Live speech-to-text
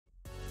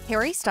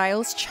Harry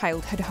Styles'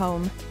 childhood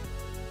home.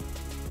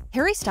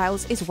 Harry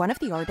Styles is one of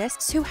the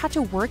artists who had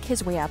to work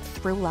his way up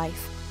through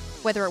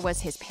life, whether it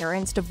was his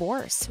parents'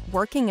 divorce,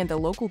 working in the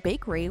local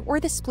bakery, or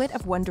the split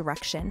of One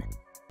Direction.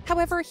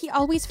 However, he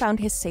always found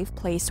his safe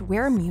place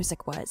where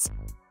music was.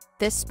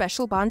 This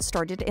special bond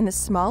started in the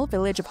small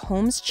village of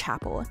Holmes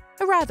Chapel,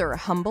 a rather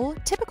humble,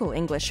 typical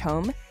English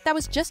home that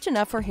was just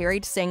enough for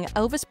Harry to sing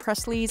Elvis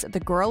Presley's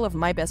 "The Girl of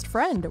My Best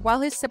Friend" while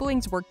his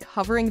siblings were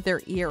covering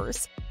their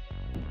ears.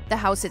 The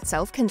house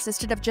itself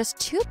consisted of just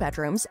 2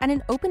 bedrooms and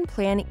an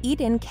open-plan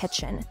eat-in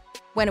kitchen.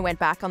 When it went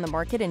back on the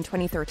market in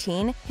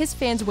 2013, his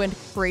fans went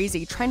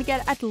crazy trying to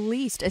get at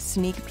least a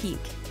sneak peek.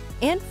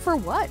 And for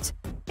what?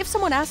 If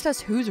someone asked us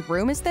whose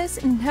room is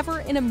this, never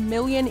in a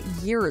million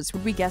years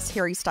would we guess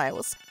Harry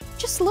Styles.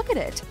 Just look at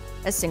it.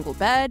 A single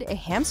bed, a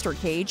hamster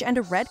cage, and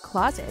a red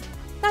closet.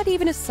 Not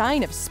even a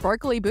sign of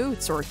sparkly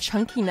boots or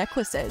chunky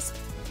necklaces.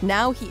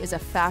 Now he is a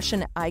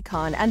fashion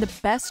icon and the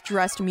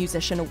best-dressed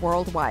musician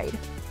worldwide.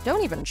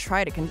 Don't even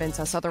try to convince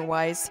us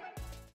otherwise.